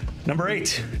 Number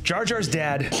 8. Jar Jar's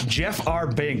dad, Jeff R.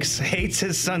 Binks, hates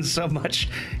his son so much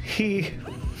he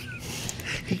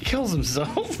kills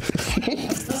himself.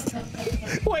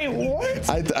 Wait, what?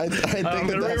 I think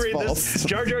that's false. This.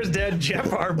 Jar Jar's dad,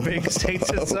 Jeff R. Binks, hates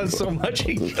his son so much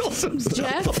he kills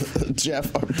himself.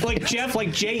 Jeff R. Like Jeff, like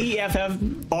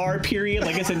JEFFR period,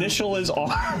 like his initial is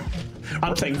R.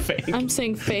 I'm saying fake. I'm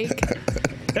saying fake.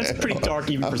 That's pretty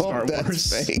dark even for Star Wars.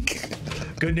 That's fake.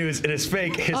 Good news, it is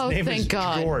fake. His name is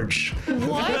George.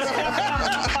 What?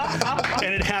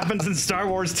 And it happens in Star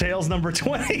Wars Tales number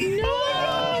 20.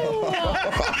 No!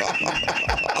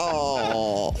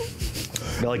 Oh.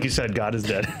 Like you said, God is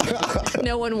dead.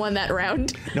 No one won that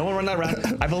round. No one won that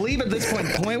round. I believe at this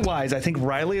point-wise, I think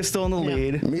Riley is still in the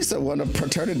lead. Misa won a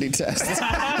paternity test.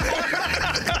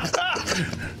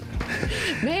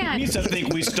 Man. Misa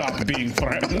think we stopped being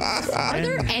friends. Are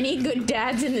there any good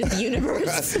dads in this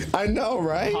universe? I know,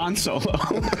 right? Han Solo.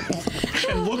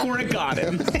 And look where it got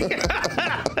him.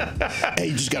 Hey,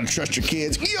 you just gotta trust your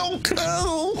kids.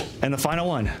 Yoko! And the final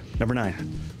one, number 9.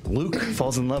 Luke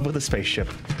falls in love with a spaceship.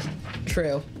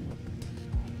 True.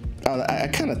 I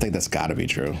kind of think that's gotta be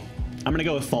true. I'm gonna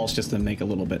go with false just to make a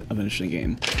little bit of an interesting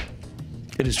game.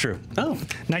 It is true. Oh.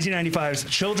 1995's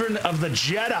Children of the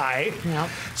Jedi. Yep.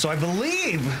 So I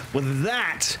believe with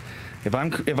that, if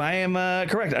I am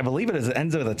correct, I believe it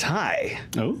ends with a tie.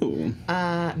 Oh.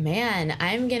 Man,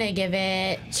 I'm gonna give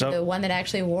it to the one that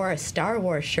actually wore a Star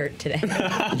Wars shirt today.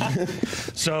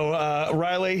 So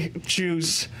Riley,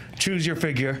 choose your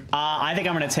figure. I think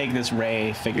I'm gonna take this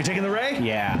Rey figure. You're taking the Rey?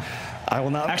 Yeah. I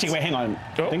will not. Actually, wait, hang on.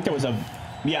 Oh. I think there was a.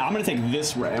 Yeah, I'm gonna take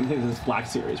this Rey. I'm gonna take this Black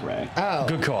Series Rey. Oh.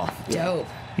 Good call. Dope.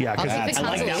 Yeah, I'll because take the I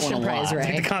like that one a consolation lot. prize,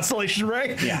 take the Ray. Constellation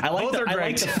Ray. Yeah, I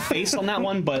like the face on that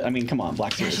one, but I mean, come on,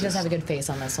 Black Series. She does have a good face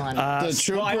on this one. The troopers.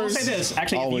 Well, I will say this.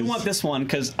 Actually, if you want this one,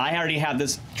 because I already have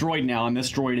this droid now, and this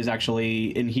droid is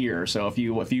actually in here. So if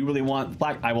you really want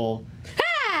Black, I will.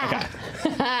 Okay.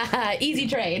 Easy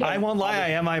trade. I won't lie, I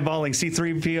am eyeballing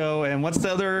C-3PO and what's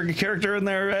the other character in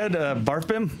there, Ed?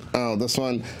 Barfbim? Oh, this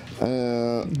one.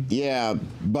 Yeah,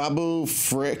 Babu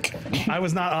Frick. I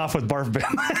was not off with Barfbim.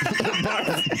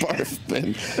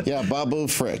 Barfbin. Yeah, Babu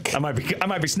Frick. I might be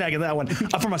snagging that one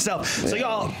up for myself. So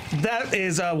y'all, that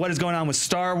is what is going on with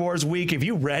Star Wars Week. If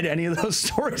you read any of those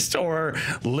stories or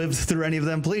lived through any of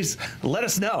them, please let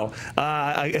us know.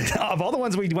 Of all the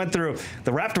ones we went through,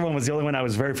 the Raptor one was the only one I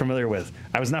was very familiar with.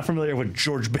 I was not familiar with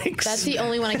George Binks. That's the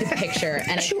only one I could picture.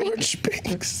 And George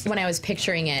Binks. When I was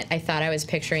picturing it, I thought I was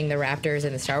picturing the Raptors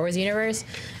in the Star Wars universe,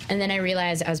 and then I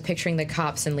realized I was picturing the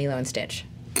cops in Lilo and Stitch.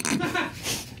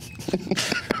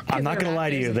 I'm not going to lie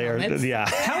to you. Yeah.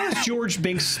 How is George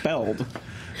Binks spelled?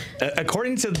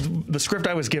 According to the script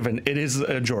I was given, it is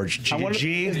George.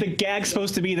 G. Is the gag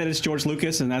supposed to be that it's George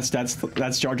Lucas and that's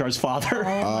Jar Jar's father? Oh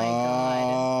my god.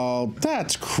 Oh,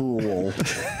 that's cruel.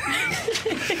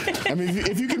 I mean,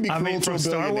 if you can be cruel to a billionaire.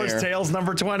 Star Wars Tales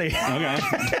number 20. Okay.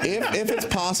 If it's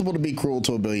possible to be cruel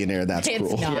to a billionaire, that's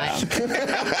cruel.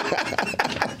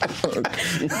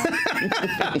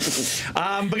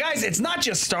 But guys, it's not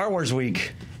just Star Wars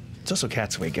week. It's also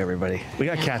Cats Week, everybody. We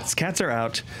got cats. Cats are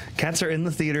out. Cats are in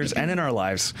the theaters and in our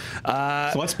lives.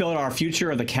 So let's build our future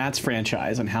of the Cats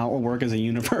franchise and how it will work as a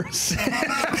universe.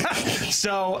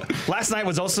 So last night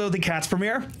was also the Cats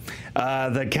premiere.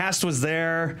 The cast was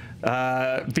there,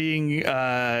 being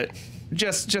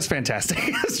just fantastic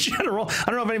as general. I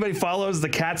don't know if anybody follows the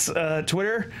Cats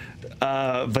Twitter,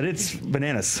 but it's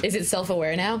bananas. Is it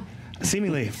self-aware now?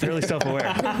 Seemingly fairly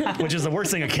self-aware, which is the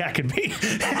worst thing a cat could be.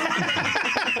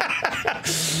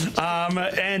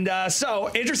 So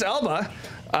Idris Elba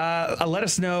let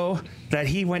us know that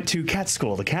he went to cat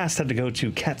school. The cast had to go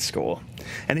to cat school.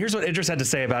 And here's what Idris had to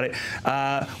say about it.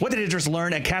 What did Idris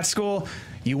learn at cat school?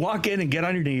 You walk in and get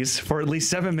on your knees for at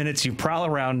least 7 minutes. You prowl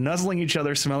around, nuzzling each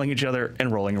other, smelling each other,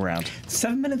 and rolling around.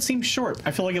 7 minutes seems short.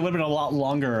 I feel like it would have been a lot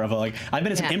longer of a, like, I've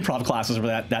been in some improv classes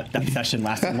where that session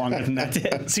lasted longer than that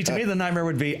did. See, to me, the nightmare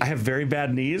would be I have very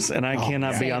bad knees, and I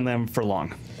cannot be on them for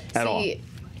long at all.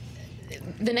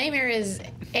 The nightmare is,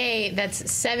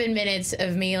 that's 7 minutes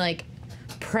of me, like,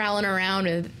 prowling around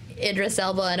with Idris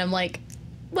Elba, and I'm like,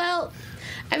 well,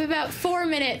 I have about 4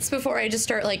 minutes before I just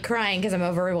start, like, crying because I'm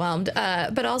overwhelmed.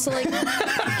 But also, like,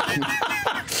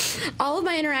 all of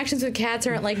my interactions with cats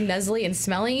aren't, like, nuzzly and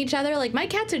smelling each other. Like, my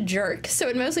cat's a jerk, so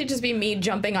it'd mostly just be me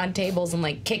jumping on tables and,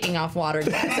 like, kicking off water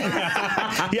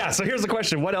glasses. Yeah, so here's the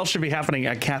question. What else should be happening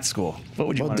at cat school? What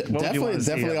would you want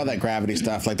Definitely all that gravity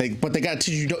stuff. Like, they got to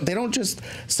teach you. They don't just,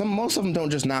 most of them don't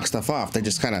just knock stuff off. They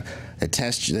just kind of, they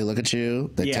test you, they look at you,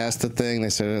 they test the thing, they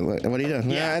say, what are you doing?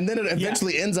 Yeah. And then it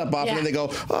eventually ends up off, and then they go,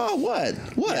 oh, what?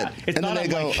 Yeah. And then they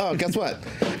go, oh, guess what?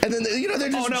 And then, they're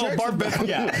just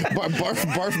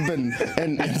Barfbin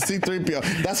and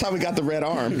C-3PO. That's how we got the red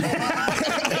arm.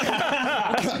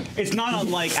 It's not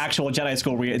unlike actual Jedi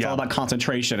school where it's all about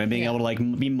concentration and being able to, like,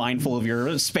 be mindful of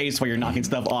your space while you're knocking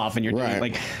stuff off and you're doing,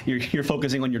 like, you're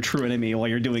focusing on your true enemy while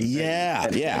you're doing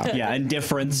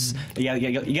indifference. You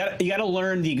got to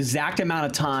learn the exact amount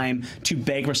of time to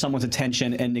beg for someone's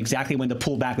attention and exactly when to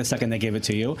pull back the second they give it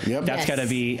to you. That's got to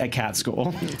be at cat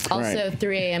school. Also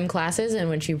 3 a.m. classes in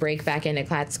which you break back into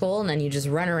cat school and then you just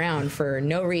run around for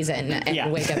no reason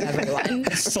and wake up everyone.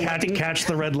 Catch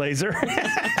the red laser.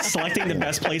 Selecting the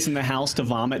best place in the house to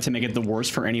vomit to make it the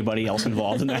worst for anybody else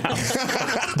involved in the house.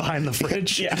 Behind the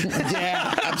fridge.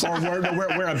 Absolutely. Or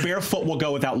where a bare foot will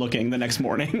go without looking the next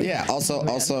morning. Yeah.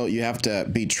 Also, you have to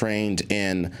be trained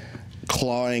in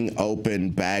clawing open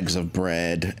bags of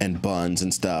bread and buns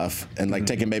and stuff and like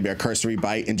taking maybe a cursory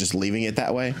bite and just leaving it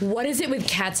that way. What is it with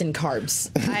cats and carbs?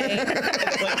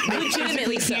 I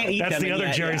legitimately can't eat That's them the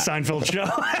other Jerry Seinfeld show.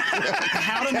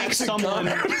 How to make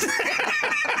someone...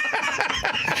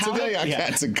 Today on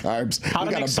Cats and Carbs, we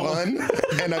got a bun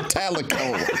and a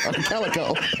calico.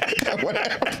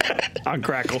 Whatever. On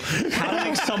Crackle. How to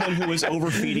make someone who is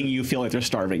overfeeding you feel like they're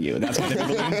starving you. That's what they're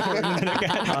really important.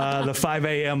 The 5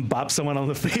 a.m. bop someone on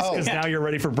the face because now you're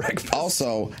ready for breakfast.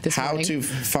 Also, how to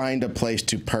find a place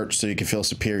to perch so you can feel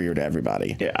superior to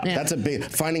everybody. That's a big...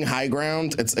 Finding high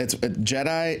ground, it's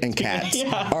Jedi and cats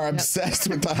are obsessed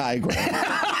with the high ground.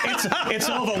 It's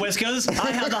over, Whiskers.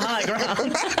 I have the high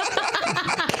ground.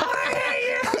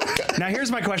 Now,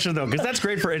 here's my question, though, because that's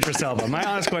great for Idris Elba. My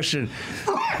honest question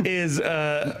is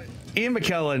Ian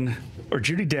McKellen or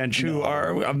Judi Dench, who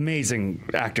are amazing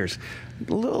actors,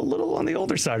 a little on the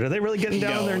older side. Are they really getting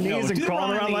down on their knees and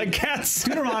crawling around like cats?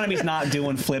 Deuteronomy's not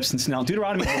doing flips and snell.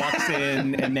 Deuteronomy walks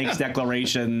in and makes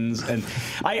declarations. And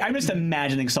I'm just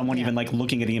imagining someone even like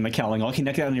looking at Ian McKellen, okay,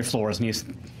 neck down on your floors, and he's...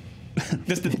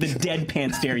 Just the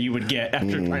deadpan stare you would get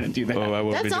after trying to do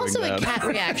that. That's also a cat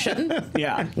reaction.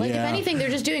 If anything, they're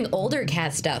just doing older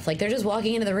cat stuff. Like, they're just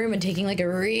walking into the room and taking, like, a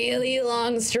really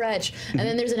long stretch. And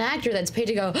then there's an actor that's paid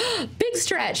to go, big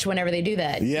stretch, whenever they do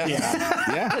that.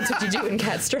 That's what you do in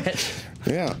cat stretch.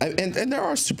 Yeah. And there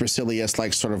are supercilious,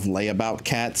 like, sort of layabout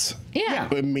cats.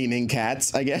 Meaning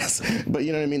cats, I guess. But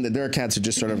you know what I mean? That there are cats who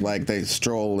just sort of, like, they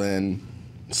stroll in,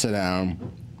 sit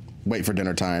down, wait for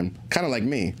dinner time, kind of like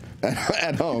me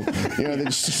at home. You know, they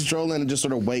just stroll in and just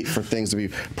sort of wait for things to be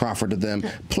proffered to them.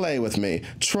 Play with me,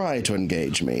 try to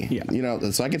engage me. Yeah. You know,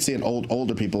 so I could see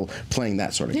older people playing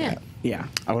that sort of cat. Yeah.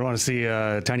 I would want to see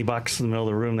a tiny box in the middle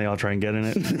of the room. They all try and get in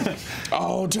it.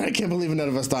 Oh, I can't believe none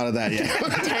of us thought of that yet.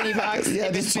 Tiny box. Yeah,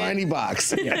 this tiny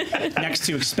box. Yeah. Next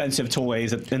to expensive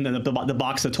toys, and then the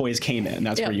box the toys came in.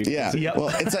 That's where you. Yeah. Well,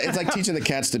 it's like teaching the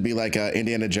cats to be like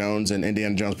Indiana Jones and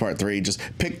Indiana Jones Part 3. Just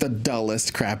pick the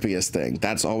dullest, crappiest thing.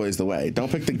 That's always the way.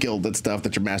 Don't pick the gilded stuff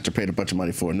that your master paid a bunch of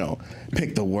money for. No,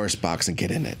 pick the worst box and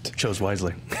get in it. Chose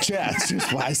wisely. Yeah, choose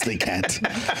wisely, cat.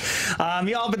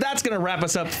 Y'all, but that's going to wrap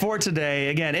us up for today.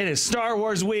 Again, it is Star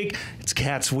Wars week. It's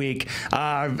Cats week.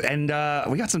 And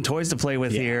we got some toys to play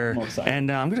with here.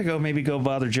 And I'm going to go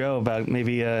bother Joe about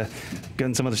maybe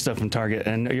getting some other stuff from Target.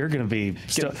 And you're going to be...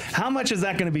 how much is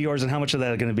that going to be yours and how much of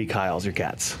that is going to be Kyle's, your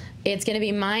cat's? It's going to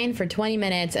be mine for 20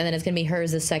 minutes, and then it's going to be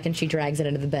hers the second she drags it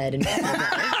into the bed and,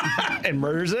 and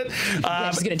murders it. She's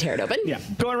going to tear it open. Yeah.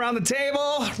 Going around the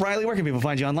table, Riley, where can people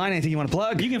find you online? Anything you want to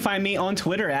plug? You can find me on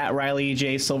Twitter at Riley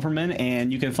J. Silverman,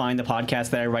 and you can find the podcast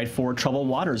that I write for Troubled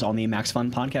Waters on the Max Fun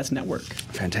Podcast Network.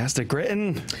 Fantastic.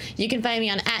 Gritton. You can find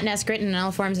me on @NestGritton on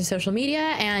all forms of social media,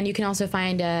 and you can also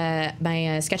find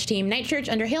my sketch team, Night Church,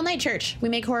 under Hail Night Church. We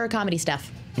make horror comedy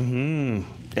stuff. Mm-hmm.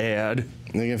 Ed.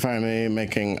 You can find me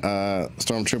making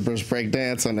Stormtroopers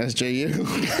breakdance on SJU.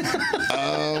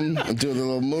 Do the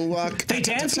little moonwalk. They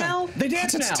dance now? They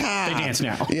dance now. They dance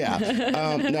now. Yeah.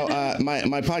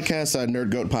 My podcast, Nerd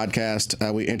Goat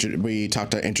Podcast, we talk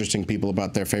to interesting people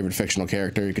about their favorite fictional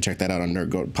character. You can check that out on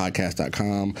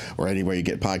nerdgoatpodcast.com or anywhere you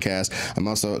get podcasts. I'm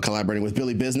also collaborating with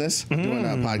Billy Business, doing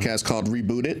a podcast called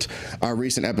Reboot It. Our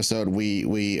recent episode, we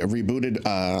rebooted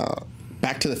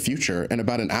Back to the Future in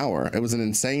about an hour. It was an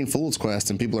insane fool's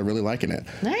quest, and people are really liking it.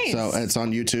 Nice. So it's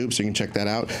on YouTube, so you can check that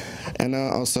out. And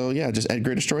also, just Ed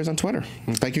Greer Destroys on Twitter.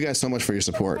 Thank you guys so much for your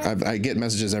support. I get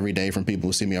messages every day from people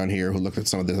who see me on here who look at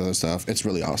some of this other stuff. It's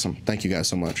really awesome. Thank you guys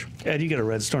so much. Ed, you get a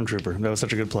red Stormtrooper. That was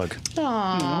such a good plug.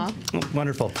 Aww. Oh,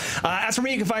 wonderful. As for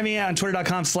me, you can find me on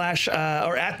twitter.com/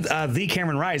 or at the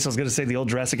Cameron Rice. I was going to say the old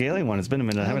Jurassic Alien one. It's been a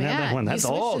minute. I haven't had that one. That's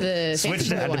old.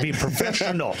 Switched it. Had to be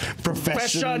professional.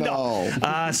 Professional.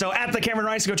 So at the Cameron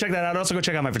Rice, go check that out. Also go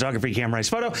check out my photography, Cam Rice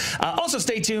Photo. Also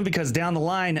stay tuned because down the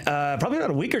line, probably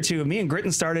about a week or two, me and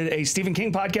Gritton started a Stephen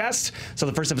King podcast. So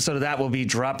the first episode of that will be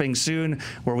dropping soon,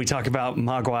 where we talk about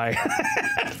Mogwai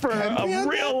for a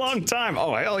real long time.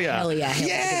 Oh, hell yeah. Hell yeah.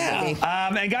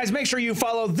 Yeah. And guys, make sure you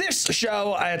follow this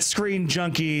show at Screen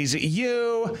Junkies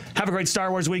U. Have a great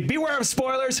Star Wars week. Beware of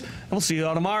spoilers. And we'll see you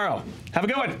all tomorrow. Have a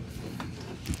good one.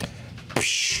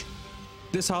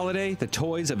 This holiday, the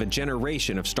toys of a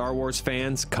generation of Star Wars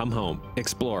fans come home.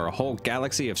 Explore a whole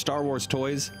galaxy of Star Wars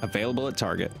toys available at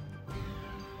Target.